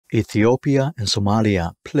Ethiopia and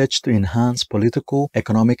Somalia pledged to enhance political,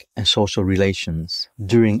 economic, and social relations.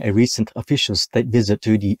 During a recent official state visit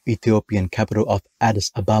to the Ethiopian capital of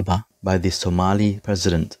Addis Ababa by the Somali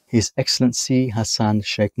president, His Excellency Hassan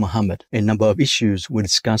Sheikh Mohammed, a number of issues were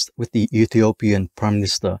discussed with the Ethiopian Prime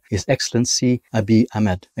Minister, His Excellency Abiy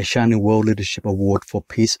Ahmed, a Shining World Leadership Award for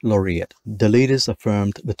Peace laureate. The leaders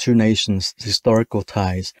affirmed the two nations' historical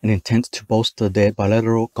ties and intent to bolster their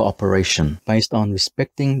bilateral cooperation based on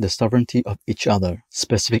respecting the sovereignty of each other.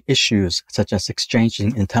 Specific issues such as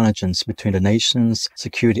exchanging intelligence between the nations'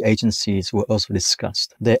 security agencies were also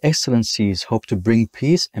discussed. Their Excellencies hope to bring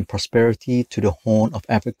peace and prosperity to the Horn of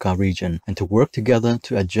Africa region and to work together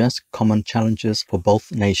to address common challenges for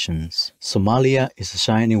both nations. Somalia is a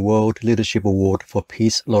Shining World Leadership Award for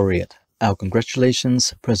Peace laureate. Our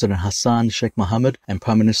congratulations, President Hassan Sheikh Mohammed and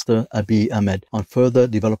Prime Minister Abiy Ahmed, on further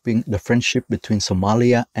developing the friendship between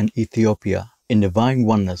Somalia and Ethiopia. In divine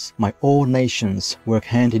oneness, may all nations work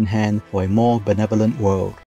hand in hand for a more benevolent world.